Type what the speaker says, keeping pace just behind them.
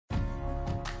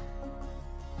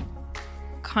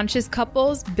Conscious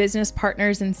couples, business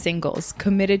partners, and singles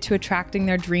committed to attracting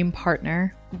their dream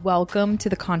partner. Welcome to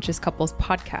the Conscious Couples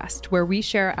podcast, where we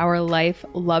share our life,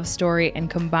 love story, and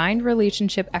combined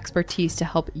relationship expertise to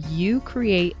help you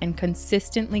create and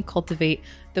consistently cultivate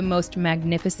the most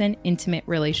magnificent, intimate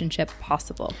relationship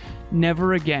possible.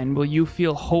 Never again will you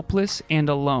feel hopeless and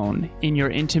alone in your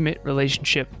intimate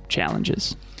relationship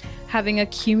challenges. Having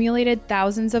accumulated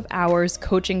thousands of hours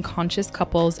coaching conscious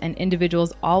couples and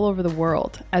individuals all over the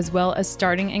world, as well as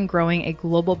starting and growing a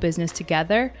global business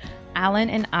together, Alan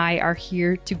and I are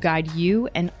here to guide you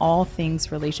in all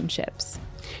things relationships.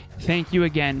 Thank you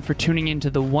again for tuning into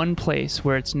the one place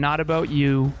where it's not about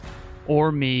you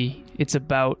or me, it's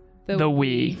about the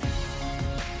we.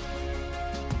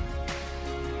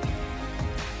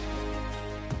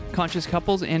 Conscious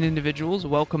couples and individuals,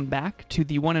 welcome back to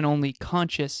the one and only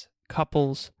Conscious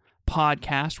Couples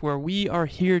podcast, where we are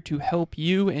here to help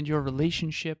you and your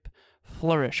relationship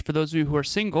flourish. For those of you who are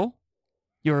single,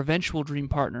 your eventual dream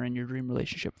partner and your dream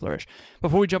relationship flourish.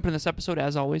 Before we jump into this episode,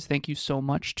 as always, thank you so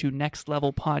much to Next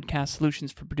Level Podcast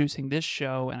Solutions for producing this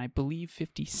show, and I believe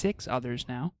 56 others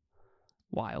now.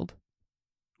 Wild.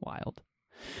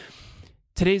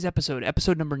 Today's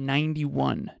episode number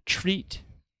 91, treat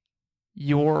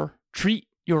your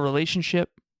relationship.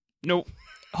 Nope.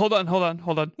 Hold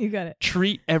on. You got it.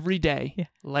 Treat every day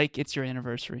like it's your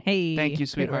anniversary. Hey. Thank you,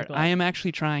 sweetheart. I am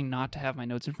actually trying not to have my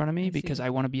notes in front of me because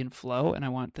I want to be in flow and I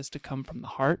want this to come from the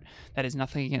heart. That is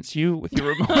nothing against you with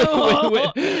your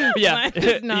remote.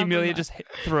 Emilia just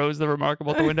throws the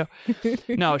remarkable out the window.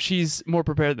 No, she's more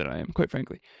prepared than I am, quite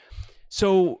frankly.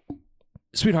 So,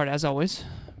 sweetheart, as always,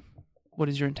 what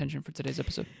is your intention for today's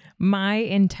episode? My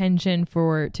intention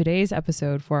for today's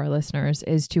episode for our listeners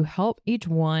is to help each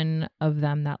one of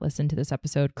them that listen to this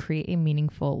episode create a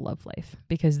meaningful love life,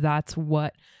 because that's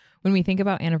what, when we think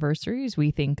about anniversaries,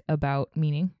 we think about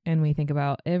meaning and we think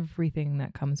about everything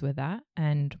that comes with that.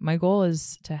 And my goal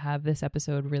is to have this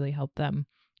episode really help them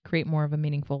create more of a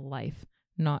meaningful life,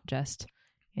 not just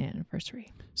an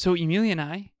anniversary. So Emilia and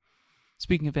I,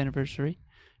 speaking of anniversary,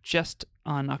 just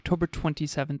on October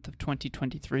 27th of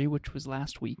 2023, which was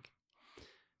last week,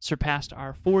 surpassed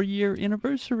our 4-year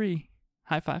anniversary.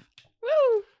 High five.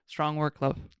 Woo! Strong work,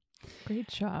 love. Great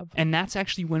job. And that's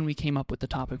actually when we came up with the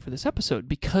topic for this episode,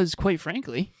 because quite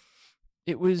frankly,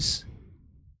 it was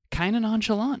kind of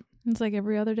nonchalant. It's like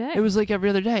every other day. It was like every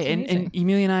other day. And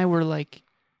Emilia and I were like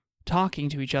talking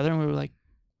to each other and we were like,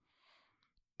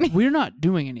 we're not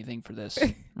doing anything for this,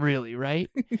 really,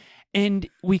 right? And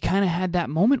we kind of had that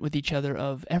moment with each other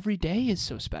of every day is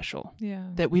so special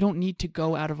that we don't need to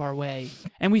go out of our way.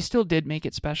 And we still did make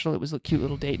it special. It was a cute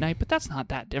little date night, but that's not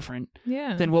that different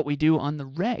than what we do on the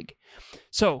reg.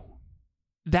 So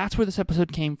that's where this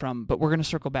episode came from, but we're going to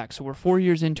circle back. So we're 4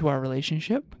 years into our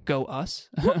relationship. Go us.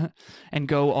 And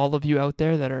go all of you out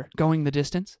there that are going the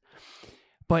distance.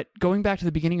 But going back to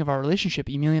the beginning of our relationship,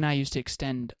 Emilia and I used to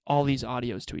extend all these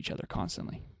audios to each other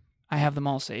constantly. I have them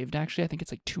all saved, actually. I think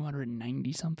it's like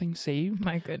 290 something saved.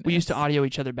 My goodness. We used to audio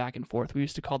each other back and forth. We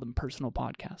used to call them personal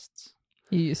podcasts.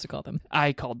 You used to call them.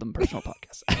 I called them personal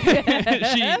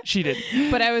podcasts. She did.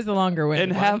 But I was the longer one.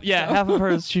 And half of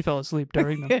hers, she fell asleep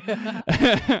during them.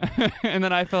 And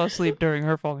then I fell asleep during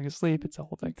her falling asleep. It's a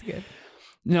whole thing. That's good.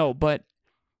 No, but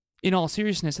in all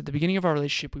seriousness, at the beginning of our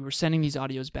relationship, we were sending these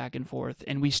audios back and forth,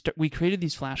 and we created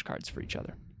these flashcards for each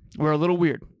other. We're a little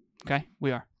weird, okay?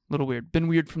 We are a little weird. Been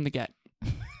weird from the get.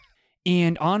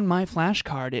 And on my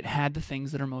flashcard, it had the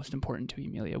things that are most important to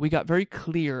Emilia. We got very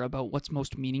clear about what's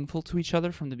most meaningful to each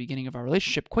other from the beginning of our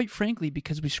relationship, quite frankly,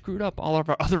 because we screwed up all of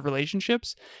our other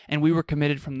relationships, and we were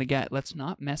committed from the get. Let's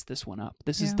not mess this one up.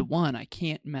 This is the one. I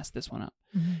can't mess this one up.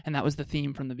 Mm-hmm. And that was the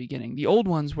theme from the beginning. The old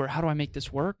ones were, how do I make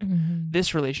this work? Mm-hmm.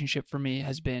 This relationship for me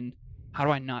has been, how do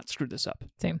I not screw this up?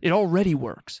 Same. It already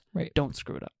works. Right. Don't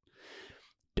screw it up.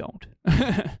 Don't.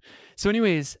 So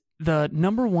anyways, the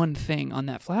number one thing on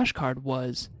that flashcard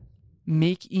was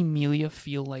make Emilia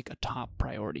feel like a top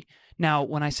priority. Now,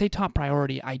 when I say top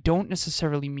priority, I don't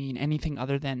necessarily mean anything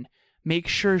other than make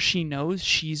sure she knows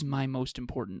she's my most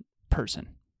important person.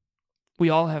 We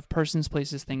all have persons,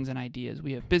 places, things, and ideas.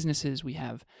 We have businesses, we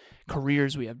have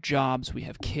careers, we have jobs, we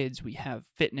have kids, we have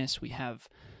fitness, we have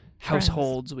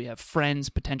households, we have friends,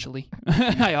 potentially.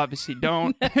 I obviously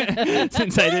don't,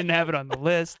 since I didn't have it on the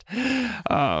list.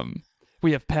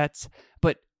 We have pets.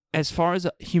 But as far as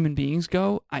human beings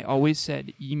go, I always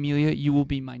said, Emilia, you will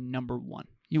be my number one.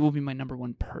 You will be my number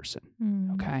one person.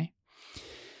 Okay?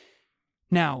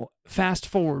 Now, fast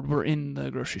forward, we're in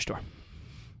the grocery store.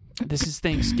 This is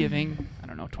Thanksgiving, I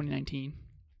don't know, 2019,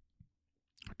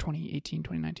 or 2018,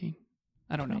 2019.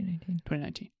 I don't know,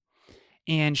 2019.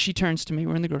 And she turns to me.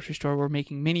 We're in the grocery store. We're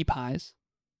making mini pies.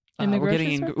 In the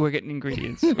grocery store? We're getting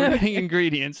ingredients. We're getting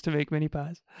ingredients to make mini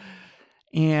pies.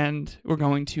 And we're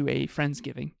going to a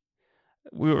Friendsgiving.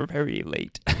 We were very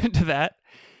late to that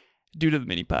due to the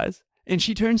mini pies. And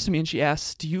she turns to me and she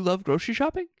asks, "Do you love grocery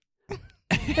shopping?"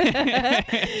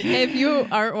 If you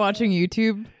aren't watching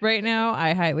YouTube right now,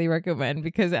 I highly recommend,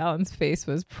 because Alan's face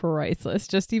was priceless.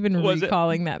 Just even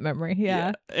recalling that memory.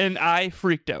 Yeah. And I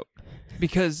freaked out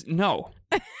because no.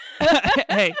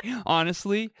 Hey,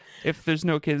 honestly, if there's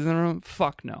no kids in the room,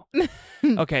 fuck no.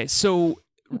 Okay, so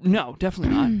no,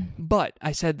 definitely not. But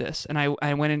I said this, and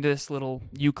I went into this little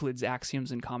Euclid's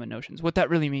axioms and common notions. What that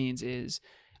really means is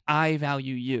I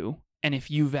value you, and if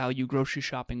you value grocery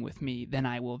shopping with me, then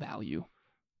I will value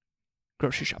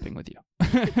grocery shopping with you.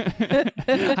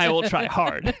 I will try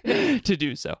hard to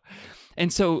do so.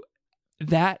 And so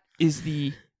that is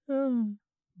the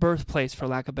birthplace, for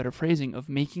lack of better phrasing, of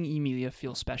making Emilia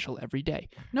feel special every day.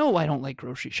 No, I don't like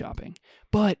grocery shopping.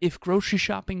 But if grocery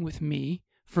shopping with me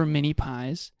for mini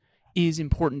pies is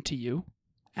important to you,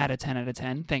 out of 10 out of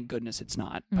 10, thank goodness it's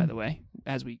not, by the way.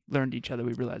 As we learned each other,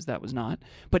 we realized that was not.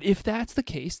 But if that's the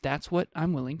case, that's what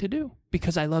I'm willing to do,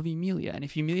 because I love Emilia. And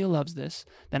if Emilia loves this,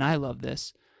 then I love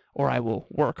this, or I will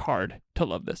work hard to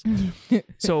love this.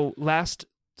 So last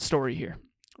story here.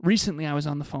 Recently, I was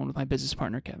on the phone with my business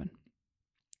partner, Kevin.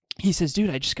 He says, "Dude,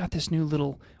 I just got this new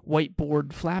little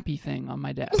whiteboard flappy thing on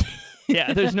my desk."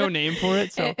 Yeah, there's no name for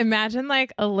it. So imagine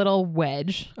like a little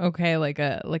wedge, okay, like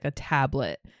a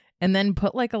tablet, and then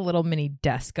put like a little mini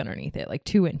desk underneath it, like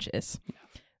 2 inches. Yeah.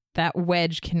 That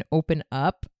wedge can open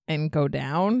up and go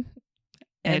down,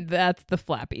 and that's the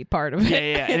flappy part of it.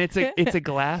 Yeah, and it's a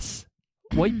glass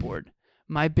whiteboard.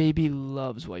 My baby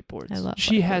loves whiteboards. I love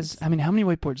She whiteboards. has, I mean, how many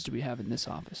whiteboards do we have in this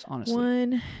office, honestly?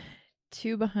 1,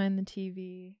 2 behind the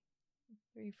TV,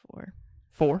 3, 4.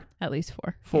 4? At least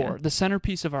 4. 4. Yeah. The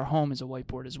centerpiece of our home is a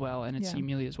whiteboard as well, and it's Yeah.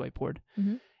 Emilia's whiteboard.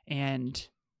 Mm-hmm. And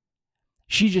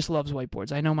she just loves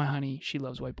whiteboards. I know my honey, she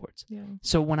loves whiteboards. Yeah.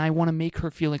 So when I want to make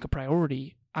her feel like a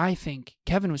priority, I think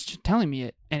Kevin was telling me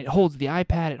it, and it holds the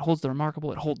iPad, it holds the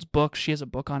Remarkable, it holds books. She has a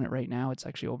book on it right now. It's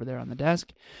actually over there on the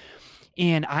desk.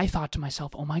 And I thought to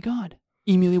myself, oh my God,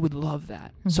 Emilia would love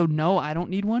that. Mm-hmm. So no, I don't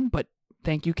need one, but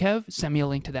thank you, Kev. Send me a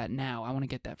link to that now. I want to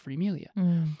get that for Emilia.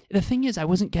 The thing is, I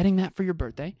wasn't getting that for your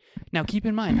birthday. Now, keep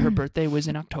in mind, her birthday was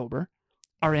in October.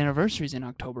 Our anniversary's in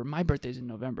October. My birthday's in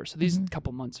November. So these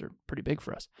couple months are pretty big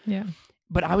for us. Yeah.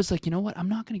 But I was like, you know what? I'm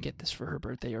not going to get this for her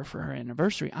birthday or for her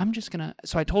anniversary. I'm just going to.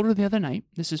 So I told her the other night,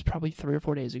 this is probably 3 or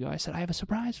 4 days ago. I said, I have a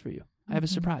surprise for you. I have a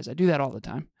surprise. I do that all the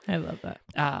time. I love that.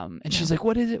 And she's like,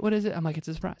 what is it? What is it? I'm like, it's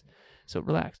a surprise. So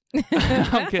relax.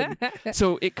 I'm kidding.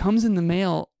 So it comes in the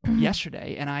mail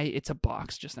yesterday, and it's a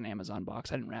box, just an Amazon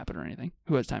box. I didn't wrap it or anything.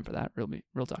 Who has time for that?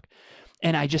 Real talk.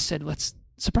 And I just said, let's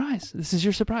surprise. This is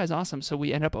your surprise. Awesome. So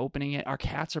we end up opening it. Our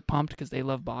cats are pumped because they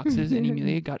love boxes, and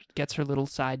Emilia gets her little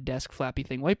side desk flappy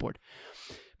thing whiteboard.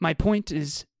 My point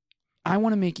is, I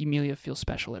want to make Emilia feel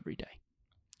special every day.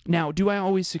 Now, do I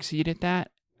always succeed at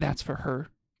that? That's for her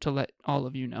to let all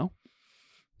of you know.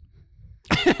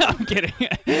 I'm kidding.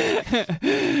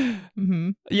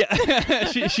 Yeah,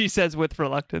 she says with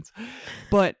reluctance.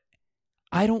 But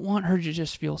I don't want her to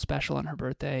just feel special on her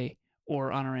birthday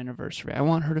or on our anniversary. I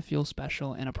want her to feel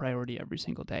special and a priority every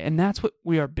single day. And that's what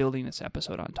we are building this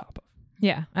episode on top of.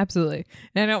 Yeah, absolutely.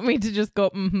 And I don't mean to just go,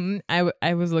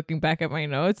 I was looking back at my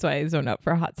notes, so I zoned out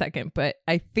for a hot second. But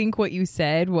I think what you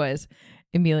said was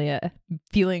Emilia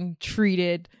feeling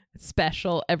treated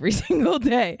special every single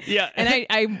day. Yeah. And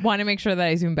I want to make sure that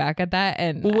I zoom back at that.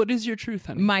 And well, what is your truth,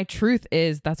 honey? My truth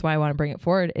is, that's why I want to bring it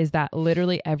forward, is that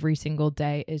literally every single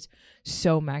day is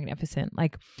so magnificent.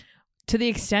 Like, to the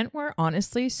extent where,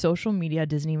 honestly, social media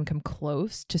doesn't even come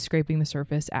close to scraping the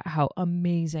surface at how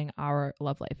amazing our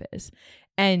love life is.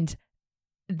 And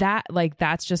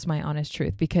that's just my honest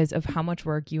truth, because of how much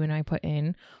work you and I put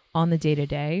in on the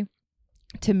day-to-day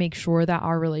to make sure that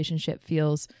our relationship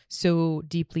feels so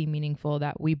deeply meaningful,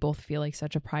 that we both feel like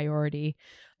such a priority,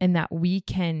 and that we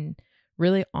can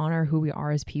really honor who we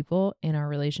are as people in our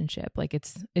relationship. Like,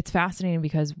 it's fascinating,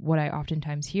 because what I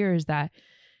oftentimes hear is that,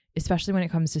 especially when it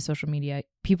comes to social media,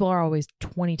 people are always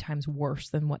 20 times worse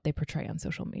than what they portray on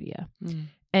social media.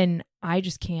 And I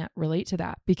just can't relate to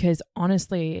that, because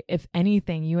honestly, if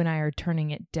anything, you and I are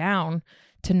turning it down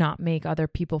to not make other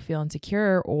people feel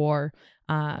insecure, or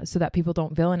so that people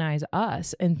don't villainize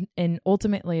us. And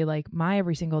ultimately, like, my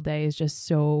every single day is just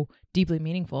so deeply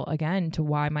meaningful, again, to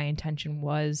why my intention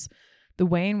was the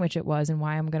way in which it was, and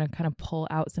why I'm going to kind of pull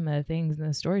out some of the things and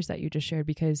the stories that you just shared.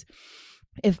 Because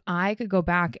if I could go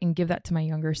back and give that to my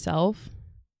younger self,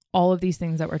 all of these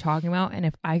things that we're talking about. And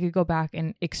if I could go back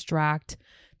and extract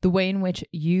the way in which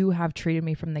you have treated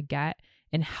me from the get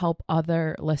and help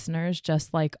other listeners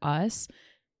just like us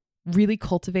really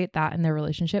cultivate that in their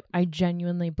relationship, I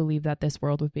genuinely believe that this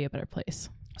world would be a better place.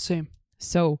 Same.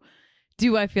 So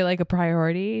do I feel like a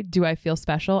priority? Do I feel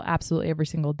special? Absolutely, every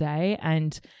single day.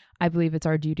 And I believe it's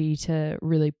our duty to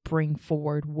really bring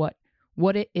forward what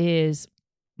it is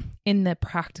in the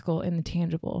practical, in the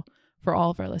tangible, for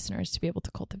all of our listeners to be able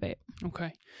to cultivate.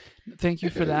 Okay. Thank you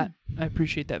for that. I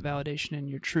appreciate that validation and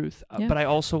your truth. Yeah. But I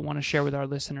also want to share with our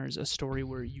listeners a story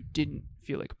where you didn't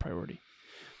feel like a priority.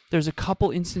 There's a couple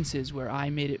instances where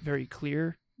I made it very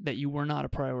clear that you were not a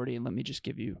priority. And let me just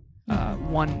give you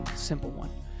one simple one.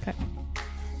 Okay.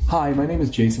 Hi, my name is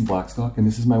Jason Blackstock, and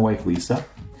this is my wife, Lisa.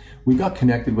 We got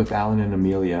connected with Alan and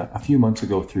Amelia a few months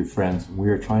ago through friends. We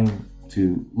were trying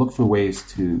to look for ways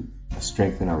to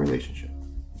strengthen our relationship.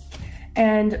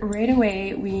 And right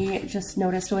away, we just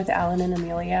noticed with Alan and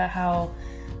Amelia how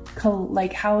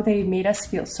they made us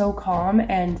feel so calm,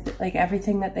 and like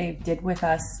everything that they did with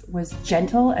us was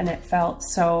gentle, and it felt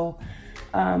so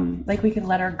like we could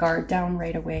let our guard down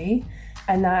right away.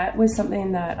 And that was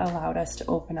something that allowed us to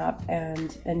open up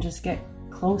and just get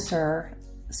closer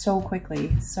so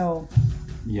quickly. So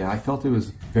yeah, I felt it was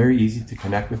very easy to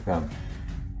connect with them.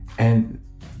 And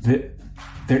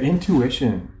their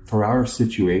intuition for our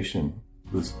situation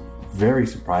was very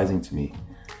surprising to me.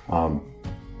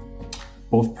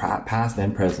 Both past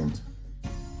and present,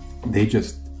 they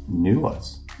just knew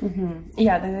us. Mm-hmm.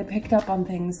 Yeah, they picked up on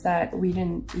things that we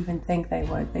didn't even think they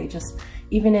would. They just,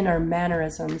 even in our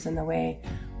mannerisms and the way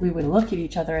we would look at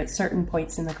each other at certain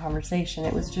points in the conversation,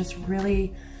 it was just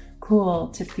really cool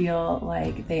to feel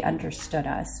like they understood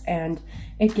us. And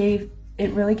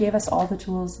it really gave us all the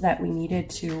tools that we needed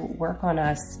to work on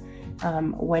us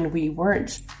when we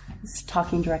weren't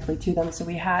talking directly to them. So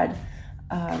we had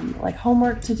like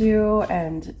homework to do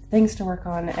and things to work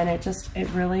on, and it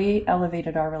really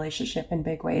elevated our relationship in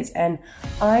big ways. And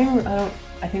I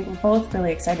think we're both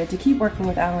really excited to keep working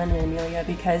with Alan and Amelia,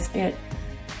 because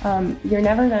you're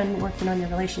never done working on your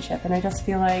relationship. And I just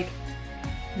feel like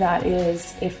that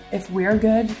is, if we're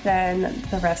good, then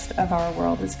the rest of our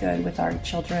world is good with our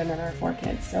children and our 4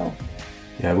 kids. So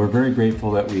yeah, we're very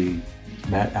grateful that we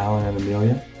met Alan and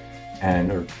Amelia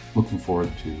and are looking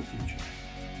forward to the future.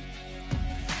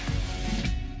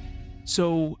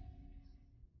 So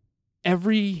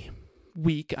every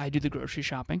week I do the grocery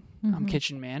shopping. Mm-hmm. I'm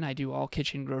kitchen man. I do all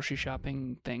kitchen grocery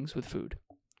shopping things with food.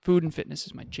 Food and fitness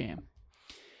is my jam.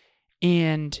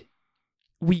 And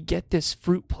we get this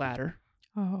fruit platter.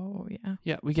 Oh, yeah.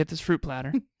 Yeah, we get this fruit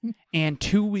platter. And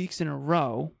 2 weeks in a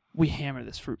row, we hammer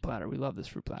this fruit platter. We love this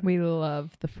fruit platter. We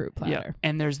love the fruit platter. Yeah,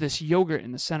 and there's this yogurt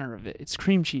in the center of it. It's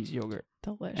cream cheese yogurt.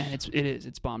 Delish. And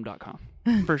it's bomb.com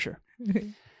for sure.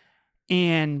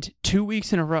 And 2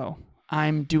 weeks in a row,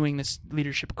 I'm doing this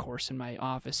leadership course in my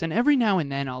office. And every now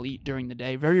and then I'll eat during the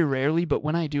day, very rarely. But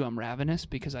when I do, I'm ravenous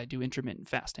because I do intermittent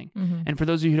fasting. Mm-hmm. And for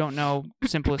those of you who don't know,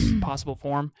 simplest possible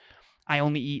form, I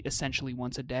only eat essentially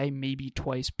once a day, maybe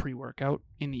twice pre-workout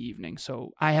in the evening.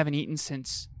 So I haven't eaten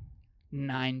since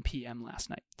 9 p.m. last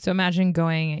night. So imagine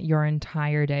going your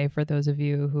entire day, for those of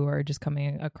you who are just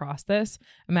coming across this,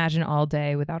 imagine all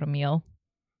day without a meal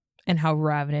and how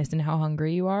ravenous and how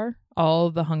hungry you are, all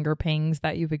the hunger pangs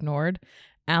that you've ignored.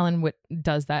 Alan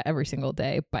does that every single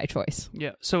day by choice.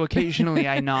 Yeah. So occasionally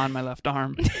I gnaw on my left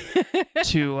arm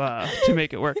to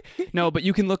make it work. No, but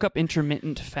you can look up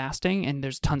intermittent fasting and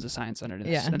there's tons of science under this.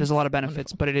 Yeah. There's a lot of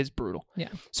benefits, but it is brutal. Yeah.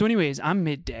 So anyways, I'm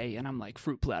midday and I'm like,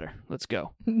 fruit platter, let's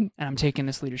go. And I'm taking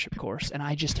this leadership course and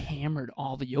I just hammered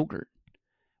all the yogurt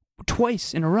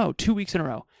twice in a row, 2 weeks in a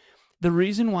row. The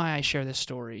reason why I share this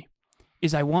story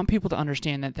is I want people to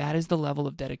understand that that is the level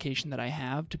of dedication that I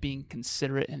have to being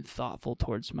considerate and thoughtful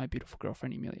towards my beautiful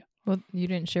girlfriend, Emilia. Well, you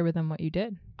didn't share with them what you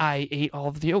did. I ate all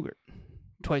of the yogurt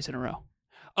twice in a row.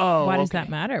 Oh, why does that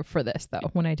matter for this,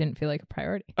 though, when I didn't feel like a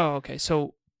priority? Oh, okay.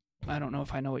 So I don't know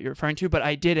if I know what you're referring to, but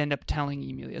I did end up telling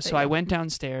Emilia. So I went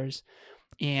downstairs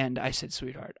and I said,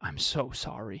 sweetheart, I'm so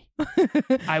sorry.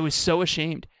 I was so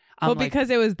ashamed.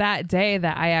 Because it was that day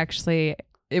that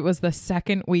it was the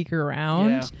second week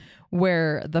around. Yeah.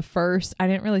 Where the first, I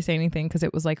didn't really say anything because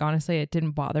it was like, honestly, it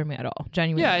didn't bother me at all.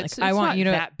 Genuinely. Yeah, it's I want not you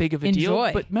to that big of a enjoy.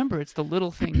 Deal. But remember, it's the little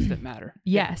things that matter.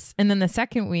 Yes. And then the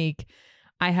second week,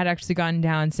 I had actually gone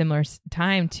down similar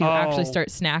time to actually start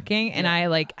snacking. And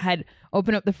I had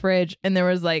opened up the fridge and there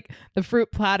was like the fruit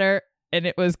platter and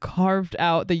it was carved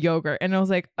out the yogurt. And I was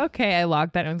like, okay, I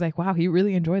logged that. And I was like, wow, he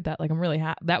really enjoyed that. Like, I'm really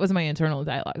happy. That was my internal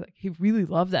dialogue. Like, he really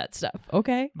loved that stuff.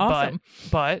 Okay, awesome.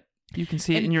 But You can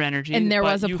see it in your energy. And there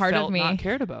but was a you part felt of me not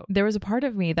cared about. There was a part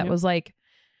of me that was like,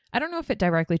 I don't know if it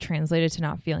directly translated to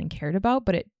not feeling cared about,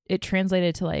 but it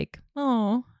translated to like,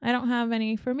 oh, I don't have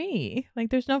any for me. Like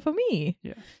there's none for me.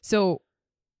 Yeah. So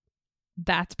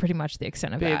that's pretty much the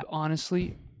extent of Babe, that.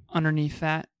 honestly, underneath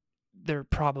that, there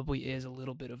probably is a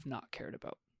little bit of not cared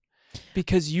about.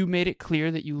 Because you made it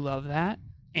clear that you love that,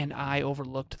 and I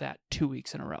overlooked that 2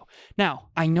 weeks in a row. Now,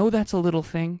 I know that's a little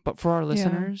thing, but for our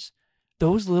listeners,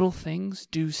 those little things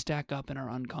do stack up in our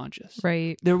unconscious.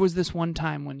 Right. There was this one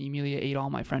time when Emilia ate all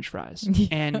my French fries,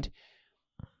 and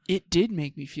it did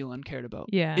make me feel uncared about.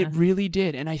 Yeah. It really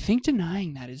did. And I think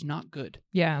denying that is not good.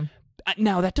 Yeah.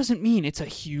 Now, that doesn't mean it's a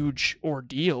huge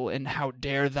ordeal and how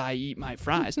dare thy eat my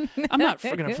fries. I'm not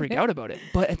going to freak out about it.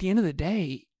 But at the end of the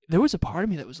day, there was a part of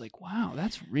me that was like, wow,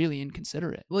 that's really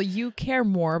inconsiderate. Well, you care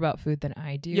more about food than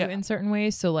I do in certain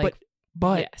ways. So like,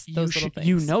 but yes, those little things.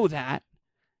 You know that.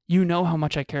 You know how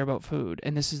much I care about food.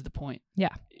 And this is the point.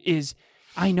 Yeah. Is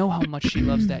I know how much she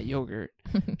loves that yogurt.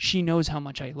 She knows how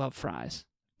much I love fries.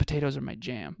 Potatoes are my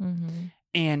jam. Mm-hmm.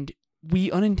 And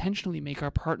we unintentionally make our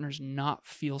partners not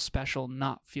feel special,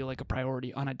 not feel like a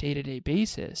priority on a day-to-day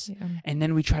basis. Yeah. And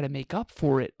then we try to make up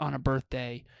for it on a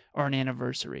birthday or an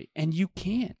anniversary. And you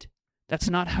can't. That's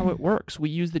not how it works.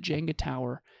 We use the Jenga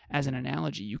tower as an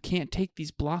analogy. You can't take these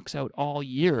blocks out all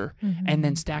year and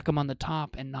then stack them on the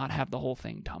top and not have the whole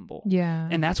thing tumble. Yeah.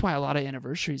 And that's why a lot of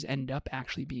anniversaries end up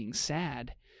actually being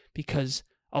sad, because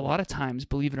a lot of times,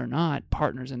 believe it or not,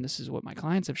 partners, and this is what my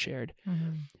clients have shared,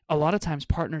 a lot of times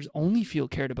partners only feel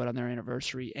cared about on their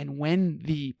anniversary. And when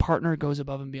the partner goes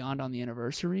above and beyond on the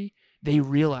anniversary, they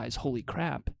realize, holy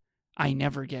crap, I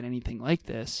never get anything like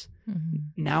this.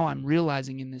 Now I'm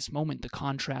realizing in this moment the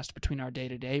contrast between our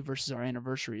day-to-day versus our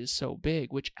anniversary is so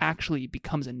big, which actually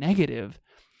becomes a negative,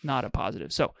 not a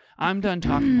positive. So I'm done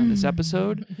talking on this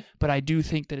episode, but I do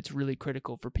think that it's really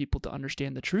critical for people to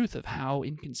understand the truth of how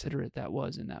inconsiderate that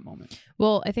was in that moment.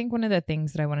 Well, I think one of the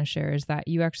things that I want to share is that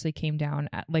you actually came down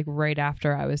at like right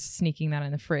after I was sneaking that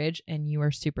in the fridge, and you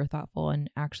were super thoughtful and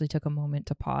actually took a moment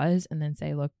to pause and then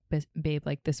say, look, babe,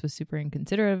 like this was super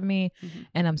inconsiderate of me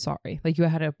and I'm sorry. Like you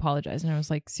had to apologize. And I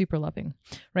was like super loving,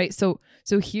 right? So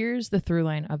here's the through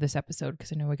line of this episode,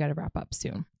 because I know we got to wrap up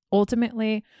soon.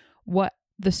 Ultimately, what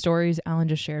the stories Alan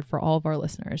just shared for all of our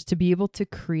listeners, to be able to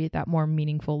create that more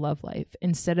meaningful love life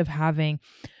instead of having,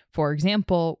 for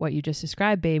example, what you just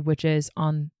described, babe, which is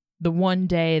on the one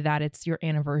day that it's your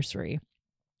anniversary,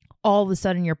 all of a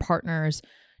sudden your partners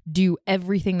do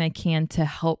everything they can to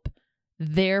help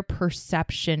their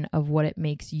perception of what it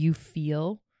makes you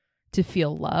feel to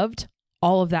feel loved,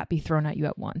 all of that be thrown at you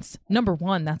at once. Number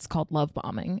one, that's called love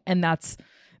bombing. And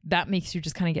that makes you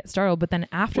just kind of get startled. But then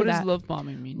after what that, does love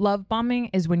bombing mean? Love bombing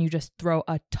is when you just throw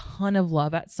a ton of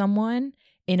love at someone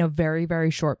in a very, very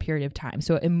short period of time.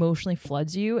 So it emotionally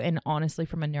floods you. And honestly,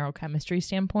 from a neurochemistry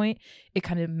standpoint, it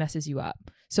kind of messes you up.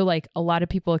 So like a lot of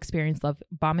people experience love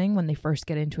bombing when they first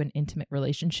get into an intimate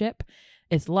relationship.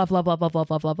 It's love, love, love, love, love,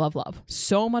 love, love, love, love.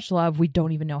 So much love, we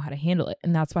don't even know how to handle it.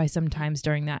 And that's why sometimes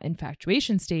during that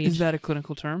infatuation stage. Is that a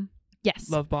clinical term? Yes.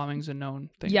 Love bombing's a known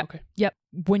thing. Yep. Okay. Yep.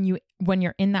 When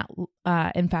you're in that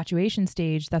infatuation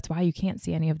stage, that's why you can't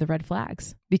see any of the red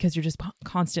flags, because you're just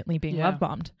constantly being love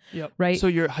bombed. Yep. Right. So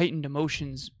your heightened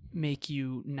emotions make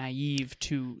you naive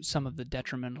to some of the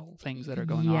detrimental things that are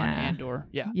going on, and or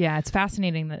yeah, it's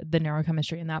fascinating the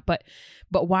neurochemistry in that. But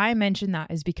why I mention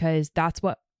that is because that's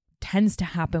what tends to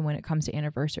happen when it comes to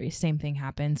anniversaries. Same thing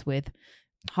happens with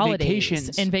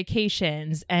holidays and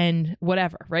vacations and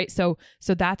whatever, right? So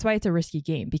that's why it's a risky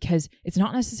game, because it's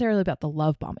not necessarily about the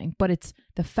love bombing, but it's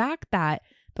the fact that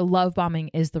the love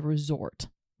bombing is the resort,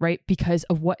 right? Because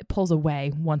of what it pulls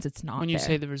away once it's not. When you there.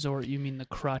 say the resort, you mean the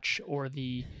crutch or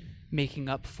the making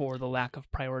up for the lack of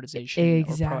prioritization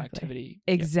or proactivity.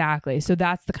 Exactly. So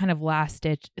that's the kind of last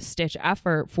stitch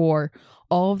effort for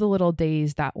all of the little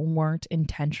days that weren't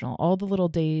intentional, all the little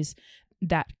days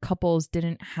that couples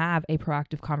didn't have a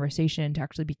proactive conversation to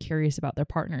actually be curious about their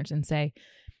partners and say,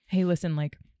 hey, listen,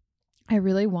 like, I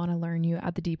really want to learn you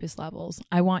at the deepest levels.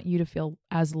 I want you to feel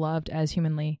as loved as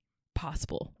humanly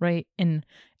possible, right? And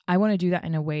I want to do that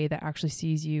in a way that actually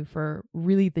sees you for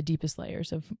really the deepest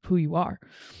layers of who you are.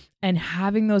 And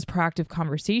having those proactive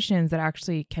conversations that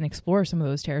actually can explore some of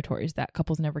those territories that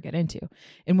couples never get into.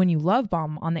 And when you love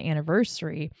bomb on the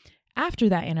anniversary, after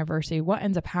that anniversary, what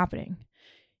ends up happening?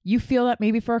 You feel that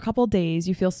maybe for a couple of days,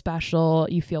 you feel special,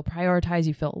 you feel prioritized,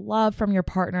 you feel love from your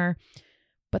partner.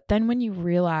 But then when you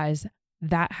realize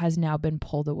that has now been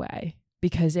pulled away,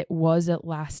 because it was a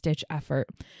last ditch effort.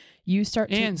 You start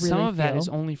to and really some of that feel- is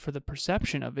only for the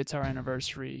perception of it's our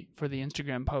anniversary for the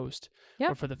Instagram post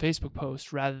Yep. or for the Facebook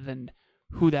post, rather than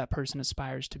who that person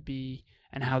aspires to be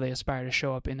and how they aspire to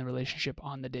show up in the relationship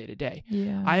on the day-to-day.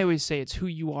 Yeah. I always say it's who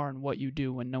you are and what you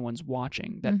do when no one's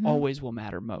watching that Mhm. always will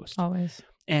matter most. Always.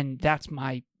 And that's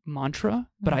my mantra,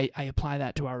 but I apply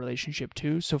that to our relationship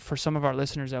too. So for some of our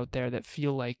listeners out there that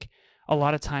feel like a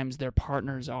lot of times their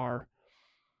partners are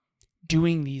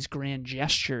doing these grand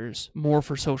gestures more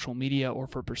for social media or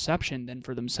for perception than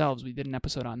for themselves. We did an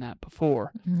episode on that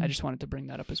before. Mhm. I just wanted to bring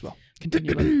that up as well.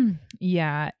 Continue. Lynn.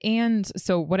 Yeah. And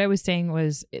so what I was saying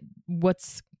was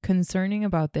what's concerning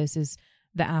about this is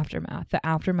the aftermath. The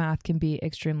aftermath can be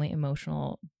extremely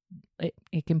emotional.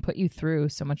 It can put you through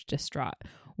so much distraught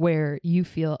where you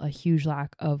feel a huge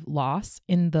lack of loss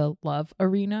in the love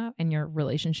arena in your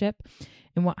relationship.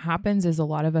 And what happens is a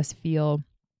lot of us feel,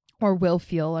 or will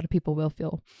feel, a lot of people will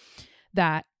feel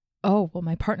that, oh, well,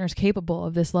 my partner's capable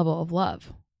of this level of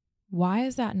love. Why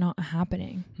is that not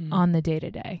happening on the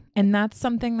day-to-day? And that's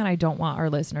something that I don't want our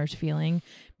listeners feeling.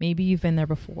 Maybe you've been there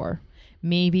before.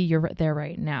 Maybe you're there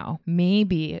right now.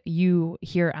 Maybe you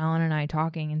hear Alan and I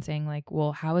talking and saying like,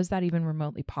 well, how is that even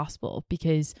remotely possible?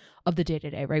 Because of the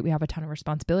day-to-day, right? We have a ton of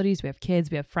responsibilities. We have kids,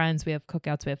 we have friends, we have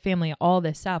cookouts, we have family, all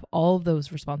this stuff, all of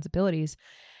those responsibilities.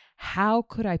 How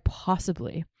could I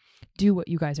possibly do what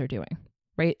you guys are doing?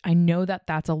 Right? I know that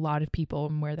that's a lot of people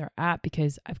and where they're at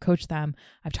because I've coached them,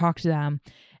 I've talked to them,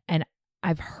 and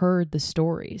I've heard the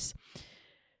stories.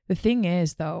 The thing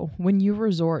is, though, when you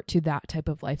resort to that type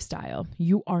of lifestyle,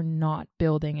 you are not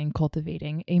building and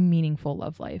cultivating a meaningful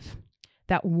love life.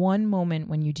 That one moment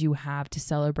when you do have to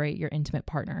celebrate your intimate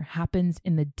partner happens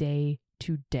in the day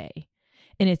to day.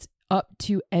 And it's up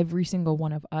to every single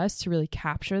one of us to really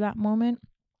capture that moment.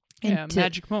 Yeah,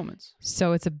 magic moments.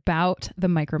 So it's about the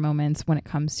micro moments when it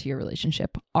comes to your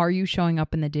relationship. Are you showing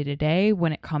up in the day-to-day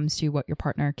when it comes to what your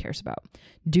partner cares about?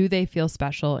 Do they feel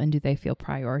special and do they feel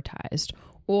prioritized?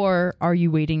 Or are you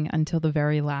waiting until the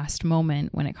very last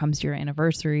moment when it comes to your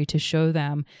anniversary to show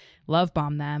them, love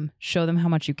bomb them, show them how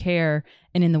much you care,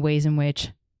 and in the ways in which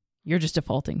you're just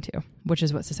defaulting to, which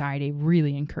is what society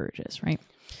really encourages, right?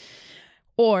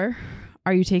 Or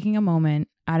are you taking a moment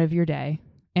out of your day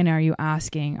and are you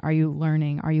asking, are you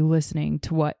learning, are you listening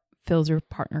to what fills your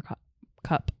partner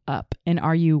cup up? And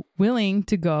are you willing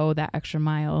to go that extra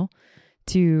mile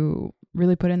to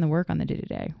really put in the work on the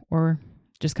day-to-day, or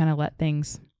just kind of let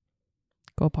things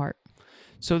go apart?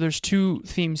 So there's two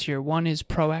themes here. One is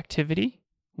proactivity.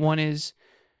 One is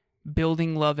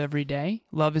building love every day.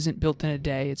 Love isn't built in a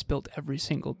day, it's built every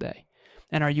single day.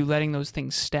 And are you letting those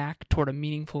things stack toward a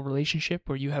meaningful relationship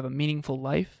where you have a meaningful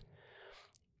life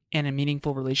and a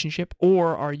meaningful relationship?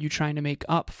 Or are you trying to make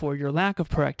up for your lack of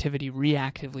proactivity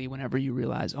reactively whenever you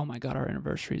realize, oh my God, our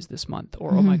anniversary is this month,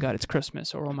 or oh my God, it's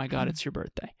Christmas, or oh my God, it's your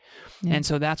birthday. Yeah. And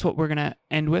so that's what we're going to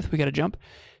end with. We got to jump.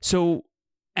 So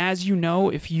as you know,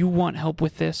 if you want help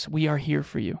with this, we are here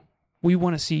for you. We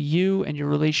want to see you and your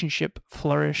relationship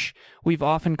flourish. We've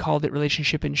often called it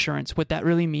relationship insurance. What that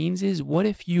really means is, what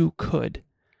if you could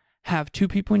have two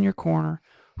people in your corner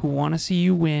who want to see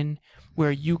you win, where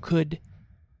you could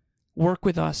work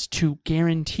with us to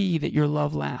guarantee that your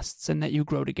love lasts and that you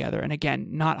grow together. And again,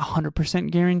 not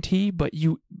 100% guarantee, but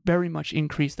you very much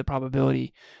increase the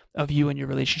probability of you and your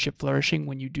relationship flourishing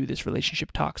when you do this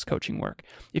relationship talks coaching work.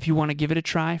 If you want to give it a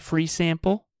try, free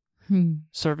sample,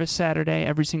 service Saturday.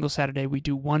 Every single Saturday, we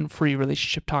do one free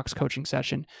relationship talks coaching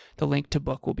session. The link to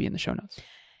book will be in the show notes.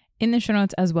 In the show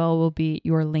notes as well will be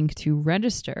your link to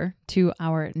register to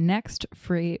our next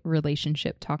free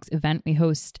relationship talks event. We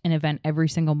host an event every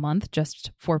single month just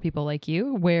for people like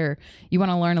you, where you want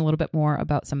to learn a little bit more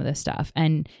about some of this stuff.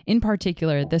 And in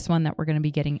particular, this one that we're going to be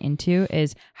getting into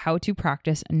is how to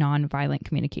practice nonviolent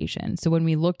communication. So when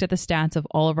we looked at the stats of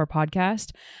all of our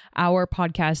podcast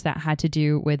that had to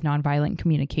do with nonviolent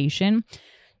communication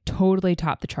totally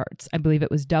topped the charts. I believe it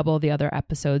was double the other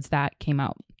episodes that came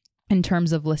out in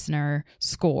terms of listener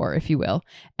score, if you will.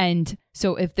 And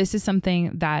so if this is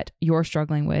something that you're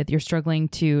struggling with, you're struggling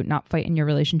to not fight in your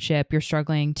relationship, you're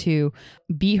struggling to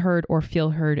be heard or feel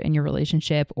heard in your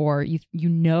relationship, or you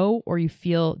know or you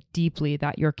feel deeply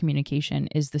that your communication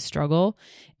is the struggle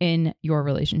in your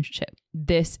relationship,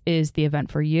 this is the event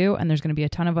for you. And there's going to be a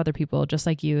ton of other people just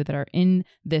like you that are in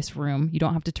this room. You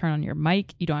don't have to turn on your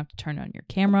mic. You don't have to turn on your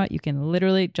camera. You can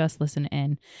literally just listen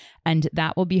in. And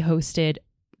that will be hosted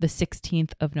the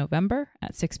 16th of November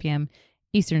at 6 p.m.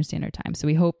 Eastern Standard Time. So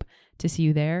we hope to see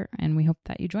you there, and we hope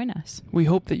that you join us. We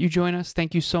hope that you join us.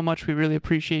 Thank you so much. We really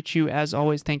appreciate you. As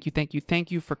always, thank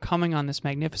you for coming on this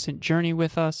magnificent journey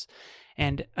with us.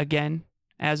 And again,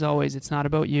 as always, it's not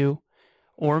about you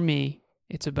or me.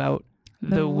 It's about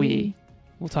the we.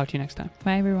 We'll talk to you next time.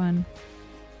 Bye, everyone.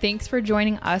 Thanks for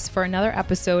joining us for another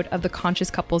episode of the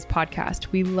Conscious Couples podcast.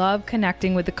 We love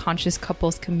connecting with the Conscious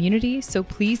Couples community, so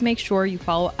please make sure you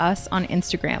follow us on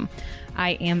Instagram.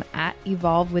 I am at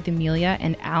Evolve with Amelia,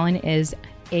 and Alan is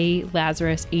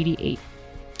alazarus88.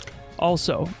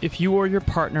 Also, if you or your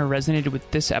partner resonated with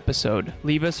this episode,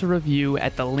 leave us a review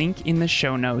at the link in the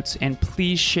show notes, and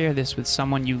please share this with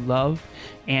someone you love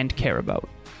and care about.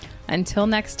 Until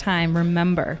next time,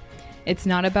 remember, it's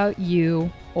not about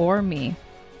you or me.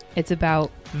 It's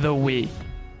about the we.